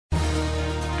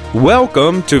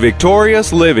Welcome to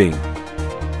Victorious Living.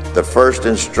 The first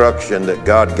instruction that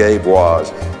God gave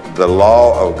was the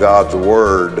law of God's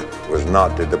word was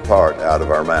not to depart out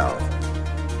of our mouth.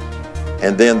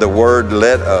 And then the word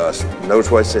let us.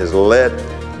 Notice what it says, let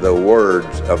the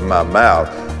words of my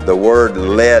mouth. The word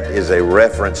let is a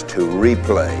reference to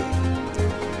replay.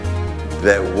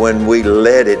 That when we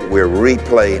let it, we're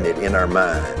replaying it in our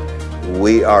mind.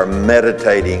 We are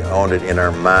meditating on it in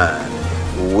our mind.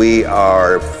 We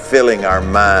are filling our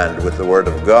mind with the Word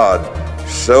of God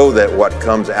so that what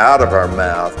comes out of our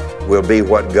mouth will be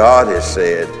what God has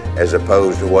said as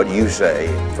opposed to what you say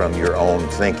from your own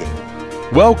thinking.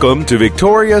 Welcome to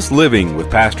Victorious Living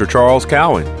with Pastor Charles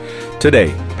Cowan.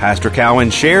 Today, Pastor Cowan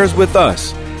shares with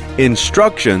us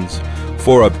instructions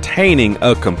for obtaining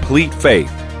a complete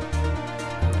faith.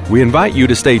 We invite you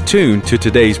to stay tuned to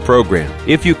today's program.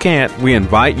 If you can't, we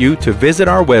invite you to visit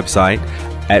our website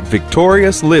at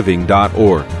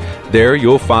victoriousliving.org. There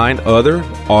you'll find other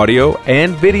audio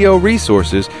and video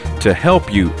resources to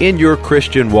help you in your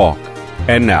Christian walk.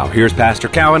 And now, here's Pastor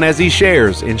Cowan as he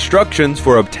shares instructions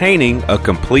for obtaining a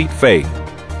complete faith.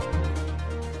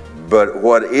 But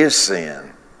what is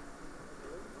sin?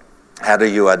 How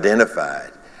do you identify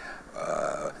it?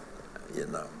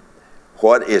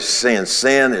 What is sin?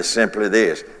 Sin is simply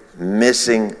this,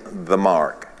 missing the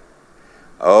mark.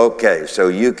 Okay, so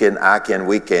we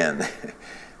can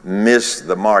miss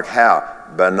the mark. How?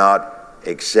 By not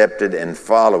accepting and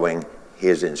following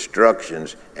His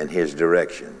instructions and His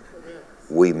direction.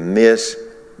 We miss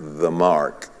the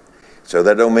mark. So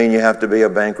that don't mean you have to be a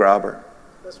bank robber.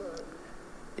 That's right.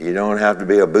 You don't have to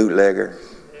be a bootlegger.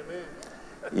 Amen.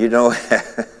 You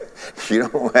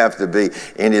don't have to be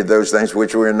any of those things,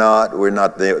 which we're not. We're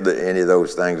not any of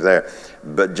those things there.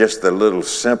 But just the little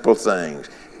simple things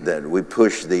that we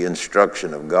push the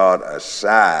instruction of God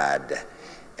aside.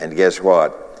 And guess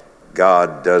what?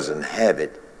 God doesn't have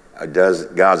it.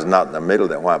 God's not in the middle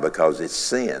of that. Why? Because it's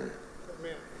sin.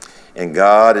 Amen. And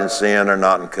God and sin are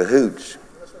not in cahoots.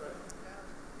 That's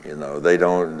right.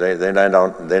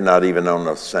 They're not even on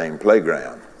the same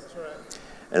playground. That's right.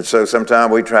 And so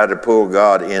sometimes we try to pull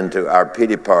God into our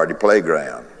pity party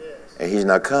playground. Yes. And He's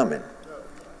not coming.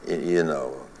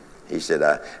 No. He said,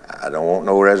 I don't want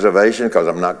no reservation because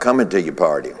I'm not coming to your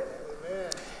party. Amen.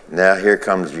 Now here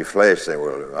comes your flesh. Say,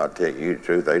 well, I'll tell you the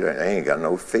truth. They ain't got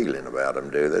no feeling about them,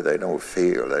 do they? They don't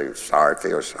feel. They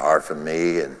feel sorry for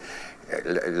me and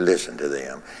listen to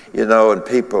them. And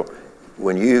people,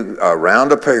 when you are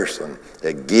around a person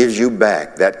that gives you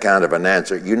back that kind of an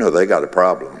answer, they got a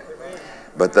problem. Amen.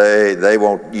 But they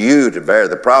want you to bear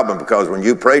the problem because when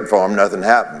you prayed for them, nothing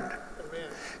happened.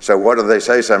 So what do they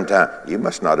say sometimes? You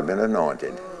must not have been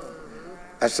anointed.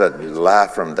 That's a lie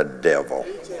from the devil.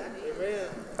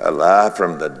 A lie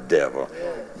from the devil.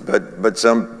 But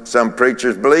some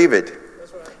preachers believe it.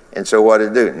 And so what do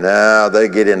they do? Now they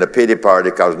get in the pity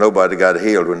party because nobody got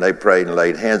healed when they prayed and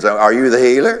laid hands on. Are you the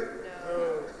healer?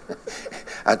 No.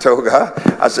 I told God,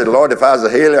 I said, Lord, if I was a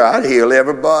healer, I'd heal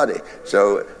everybody.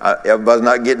 So everybody's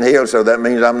not getting healed, so that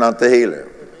means I'm not the healer.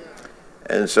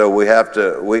 And so we have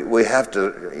to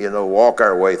walk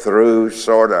our way through,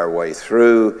 sort our way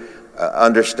through,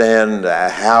 understand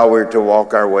how we're to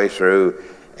walk our way through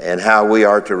and how we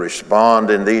are to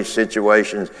respond in these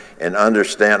situations and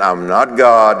understand I'm not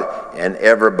God and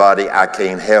everybody I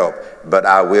can't help, but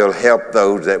I will help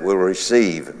those that will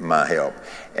receive my help.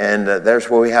 And that's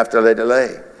where we have to let it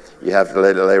lay. You have to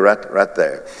let it lay right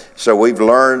there. So we've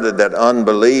learned that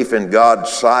unbelief in God's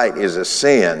sight is a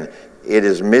sin. It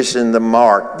is missing the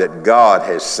mark that God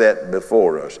has set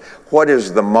before us. What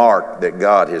is the mark that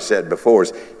God has set before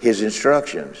us? His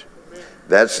instructions.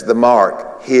 That's the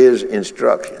mark, His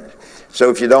instructions. So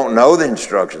if you don't know the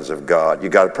instructions of God, you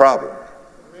got a problem.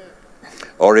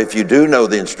 Or if you do know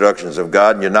the instructions of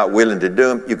God and you're not willing to do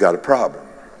them, you got a problem.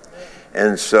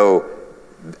 And so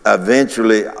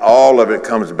eventually all of it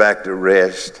comes back to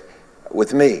rest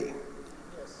with me.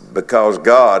 Because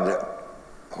God,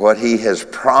 what He has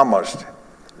promised,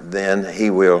 then He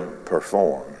will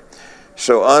perform.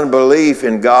 So unbelief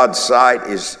in God's sight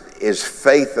is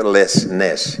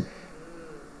faithlessness.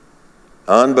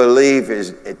 Unbelief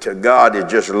to God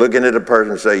is just looking at a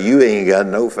person and say, you ain't got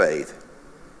no faith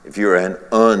if you're an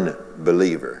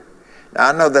unbeliever. Now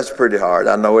I know that's pretty hard.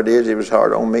 I know it is. It was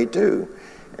hard on me too.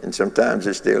 And sometimes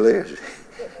it still is.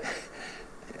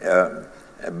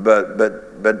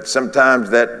 But sometimes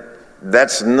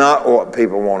that's not what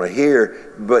people want to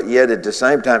hear, but yet at the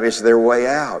same time, it's their way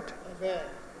out. Amen.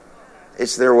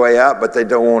 It's their way out, but they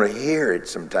don't want to hear it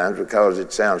sometimes because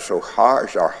it sounds so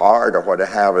harsh or hard or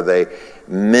whatever, however they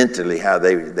mentally, how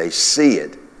they see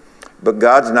it. But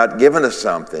God's not given us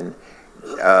something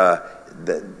that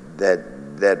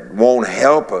won't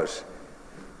help us.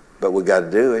 But we got to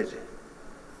do it.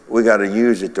 We got to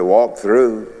use it to walk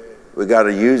through. We got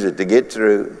to use it to get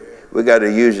through. We got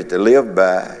to use it to live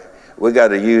by. We got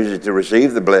to use it to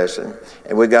receive the blessing.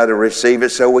 And we got to receive it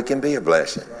so we can be a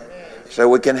blessing. So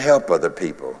we can help other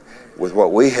people with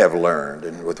what we have learned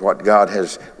and with what God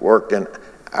has worked in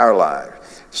our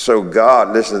lives. So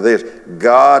God, listen to this,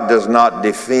 God does not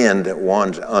defend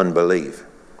one's unbelief.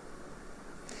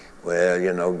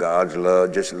 Well, God's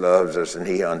love just loves us, and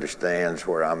He understands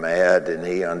where I'm at, and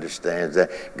He understands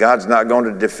that. God's not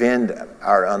going to defend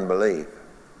our unbelief.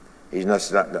 He's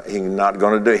not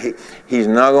going to do. He's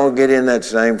not going to get in that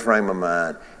same frame of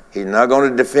mind. He's not going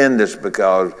to defend us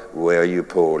because, well, you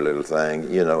poor little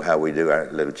thing. You know how we do our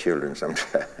little children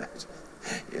sometimes.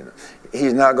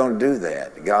 He's not going to do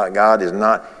that. God is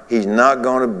not. He's not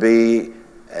going to be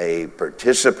a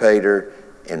participator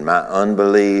in my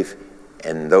unbelief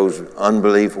and those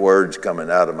unbelief words coming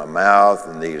out of my mouth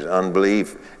and these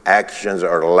unbelief actions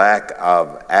or lack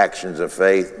of actions of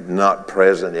faith not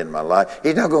present in my life.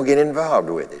 He's not going to get involved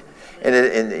with it.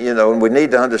 And we need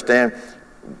to understand,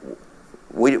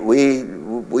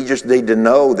 we just need to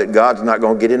know that God's not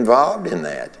going to get involved in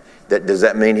that. Does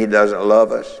that mean He doesn't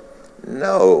love us?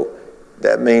 No.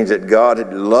 That means that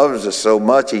God loves us so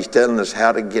much, He's telling us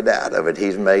how to get out of it.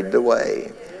 He's made the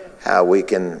way, how we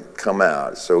can come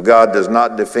out. So God does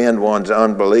not defend one's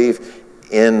unbelief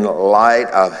in light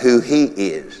of who He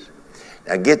is.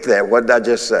 Now get that. What did I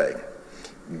just say?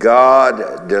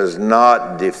 God does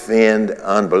not defend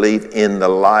unbelief in the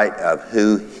light of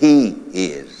who He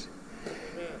is.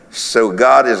 So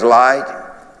God is light,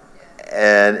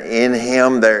 and in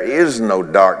Him there is no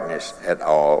darkness at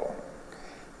all.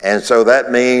 And so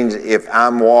that means if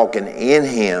I'm walking in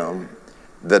Him,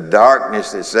 the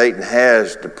darkness that Satan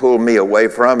has to pull me away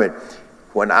from it,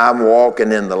 when I'm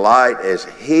walking in the light as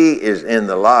He is in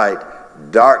the light,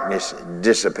 darkness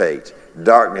dissipates.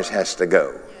 Darkness has to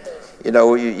go. You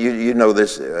know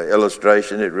this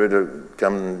illustration. It really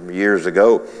come years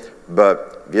ago.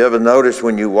 But have you ever noticed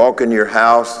when you walk in your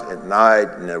house at night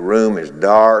and the room is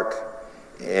dark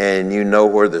and you know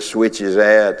where the switch is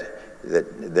at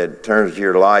that turns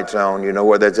your lights on, you know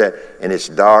where that's at, and it's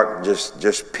dark,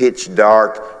 just pitch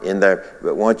dark in there.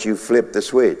 But once you flip the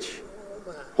switch,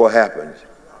 what happens?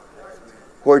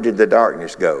 Where did the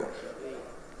darkness go?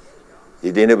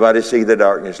 Did anybody see the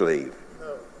darkness leave?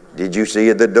 Did you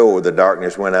see at the door the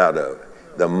darkness went out of?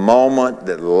 The moment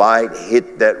that light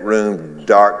hit that room,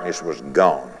 darkness was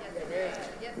gone.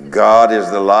 God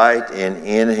is the light, and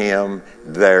in Him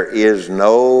there is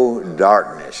no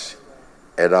darkness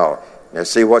at all. Now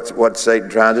see what's Satan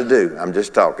trying to do? I'm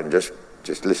just talking, just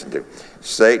listen to him.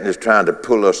 Satan is trying to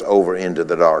pull us over into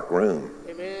the dark room.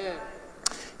 Amen.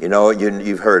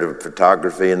 You've heard of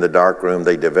photography in the dark room.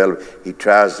 He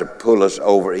tries to pull us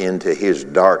over into his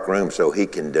dark room so he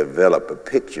can develop a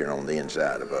picture on the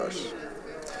inside of us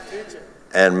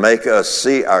and make us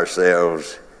see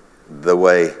ourselves the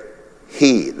way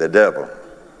he, the devil,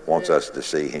 wants us to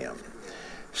see him.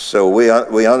 So we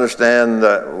understand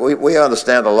we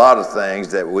understand a lot of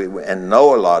things and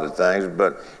know a lot of things,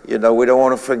 but we don't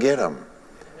want to forget them.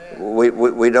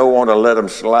 We don't want to let them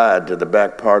slide to the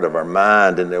back part of our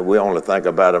mind, and that we only think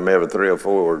about them every 3 or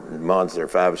 4 months or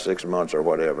 5 or 6 months or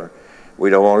whatever. We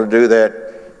don't want to do that.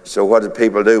 So what do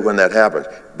people do when that happens?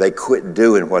 They quit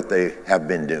doing what they have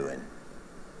been doing.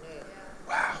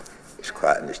 Wow, it's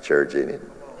quiet in this church, isn't it?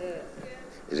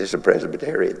 Is this a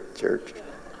Presbyterian church?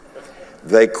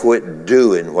 They quit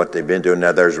doing what they've been doing.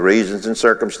 Now, there's reasons and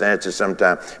circumstances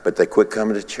sometimes, but they quit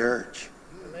coming to church.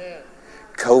 Amen.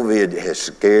 COVID has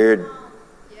scared.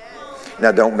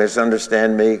 Now, don't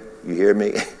misunderstand me. You hear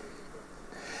me?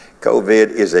 COVID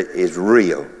is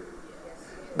real,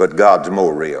 but God's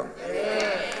more real.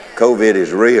 Amen. COVID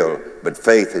is real, but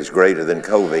faith is greater than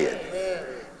COVID. Amen.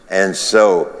 And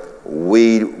so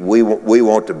we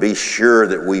want to be sure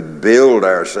that we build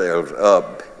ourselves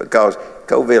up, because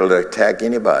COVID will attack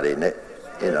anybody, isn't it?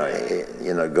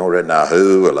 Going right now,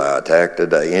 who will I attack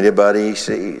today? Anybody he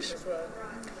sees.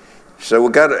 So you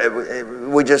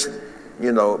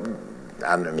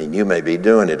may be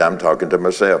doing it. I'm talking to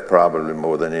myself probably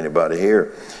more than anybody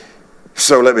here.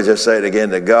 So let me just say it again,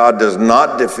 that God does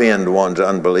not defend one's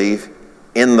unbelief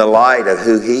in the light of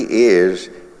who He is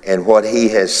and what He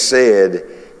has said.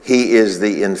 He is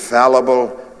the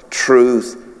infallible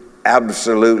truth,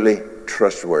 absolutely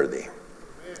trustworthy.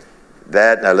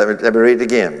 Now let me read it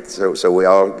again, so we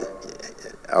all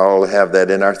have that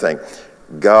in our thing.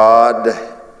 God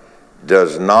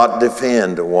does not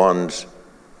defend one's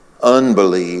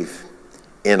unbelief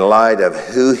in light of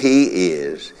who he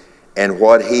is and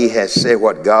what he has said,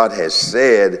 what God has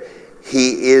said.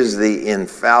 He is the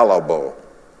infallible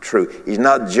truth. He's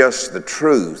not just the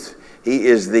truth. He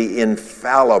is the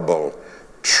infallible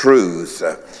truth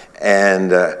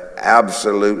and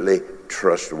absolutely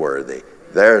trustworthy.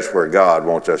 There's where God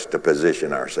wants us to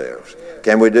position ourselves.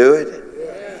 Can we do it?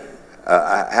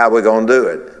 How are we going to do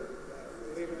it?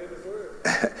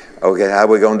 Okay, how are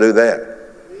we going to do that?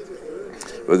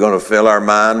 We're going to fill our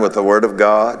mind with the Word of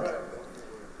God,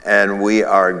 and we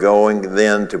are going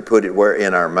then to put it where?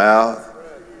 In our mouth,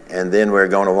 and then we're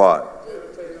going to what?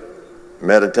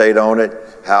 Meditate on it.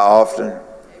 How often?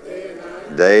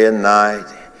 Day and night.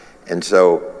 And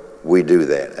so we do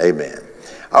that. Amen.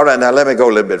 All right, now let me go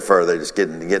a little bit further. Just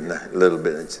getting a little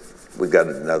bit. We've got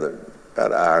about an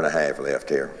hour and a half left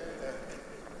here.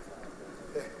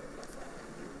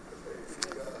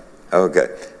 Okay,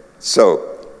 so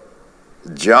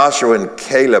Joshua and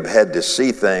Caleb had to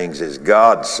see things as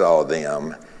God saw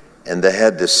them, and they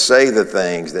had to say the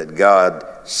things that God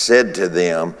said to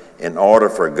them in order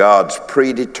for God's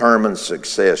predetermined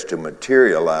success to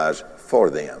materialize for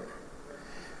them.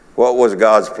 What was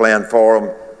God's plan for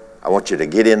them? I want you to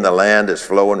get in the land that's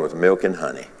flowing with milk and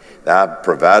honey. I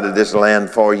provided this land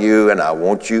for you, and I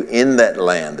want you in that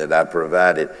land that I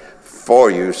provided for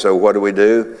you. So what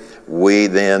do? We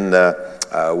then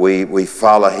we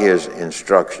follow his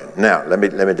instruction. Now, let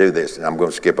me do this. I'm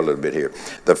going to skip a little bit here.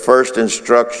 The first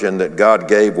instruction that God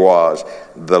gave was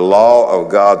the law of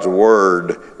God's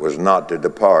word was not to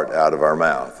depart out of our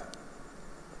mouth.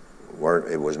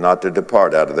 It was not to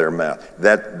depart out of their mouth.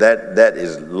 That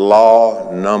is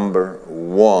law number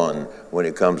one when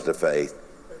it comes to faith.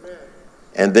 Amen.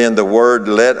 And then the word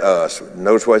let us.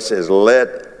 Notice what it says,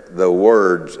 let the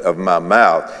words of my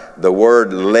mouth. The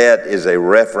word let is a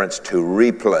reference to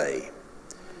replay.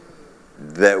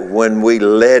 That when we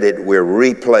let it, we're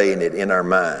replaying it in our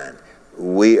mind.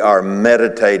 We are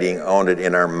meditating on it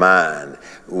in our mind.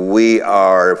 We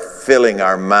are filling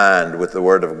our mind with the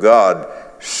Word of God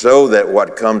so that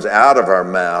what comes out of our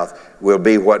mouth will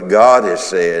be what God has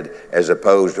said as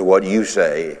opposed to what you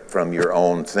say from your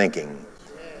own thinking.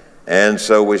 And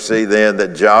so we see then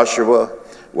that Joshua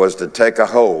was to take a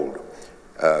hold.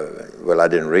 Well, I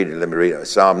didn't read it. Let me read it.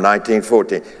 Psalm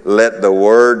 19:14. Let the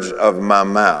words of my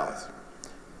mouth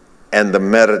and the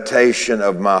meditation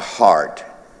of my heart,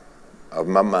 of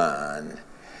my mind,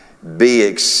 be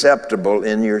acceptable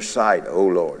in your sight, O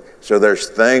Lord. So there's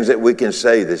things that we can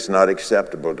say that's not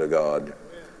acceptable to God.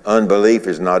 Unbelief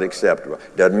is not acceptable.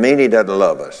 Doesn't mean he doesn't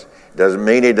love us. Doesn't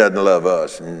mean he doesn't love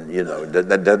us. And,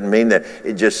 that doesn't mean that.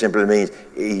 It just simply means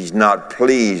he's not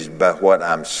pleased by what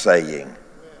I'm saying.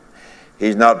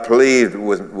 He's not pleased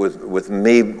with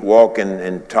me walking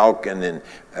and talking in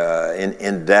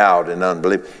doubt and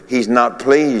unbelief. He's not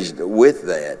pleased with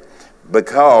that.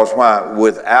 Because why?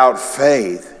 Without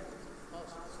faith,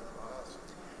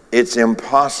 it's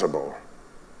impossible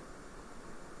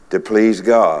to please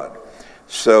God.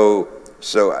 So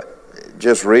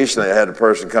just recently I had a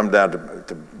person come down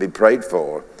to be prayed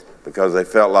for because they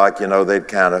felt like, they'd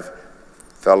kind of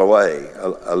fell away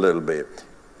a little bit.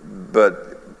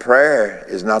 But prayer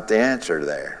is not the answer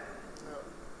there.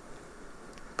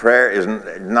 Prayer is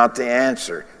not the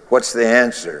answer. What's the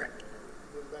answer?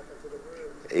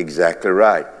 Exactly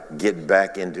right. Get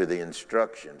back into the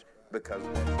instructions. Because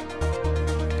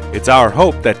it's our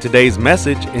hope that today's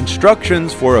message,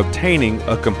 Instructions for Obtaining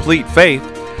a Complete Faith,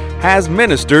 has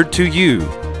ministered to you.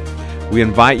 We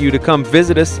invite you to come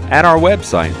visit us at our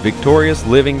website,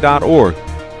 victoriousliving.org.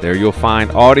 There you'll find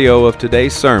audio of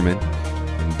today's sermon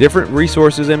and different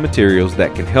resources and materials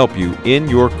that can help you in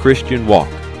your Christian walk.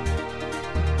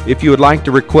 If you would like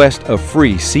to request a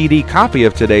free CD copy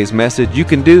of today's message, you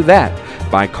can do that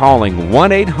by calling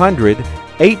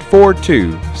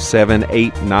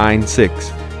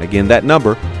 1-800-842-7896. Again, that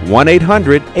number,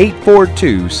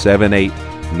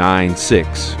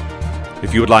 1-800-842-7896.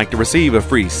 If you would like to receive a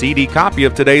free CD copy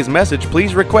of today's message,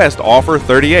 please request offer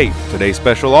 38. Today's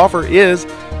special offer is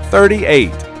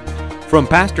 38. From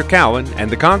Pastor Cowan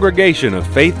and the congregation of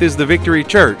Faith is the Victory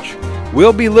Church,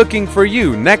 we'll be looking for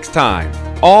you next time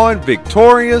on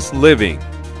Victorious Living.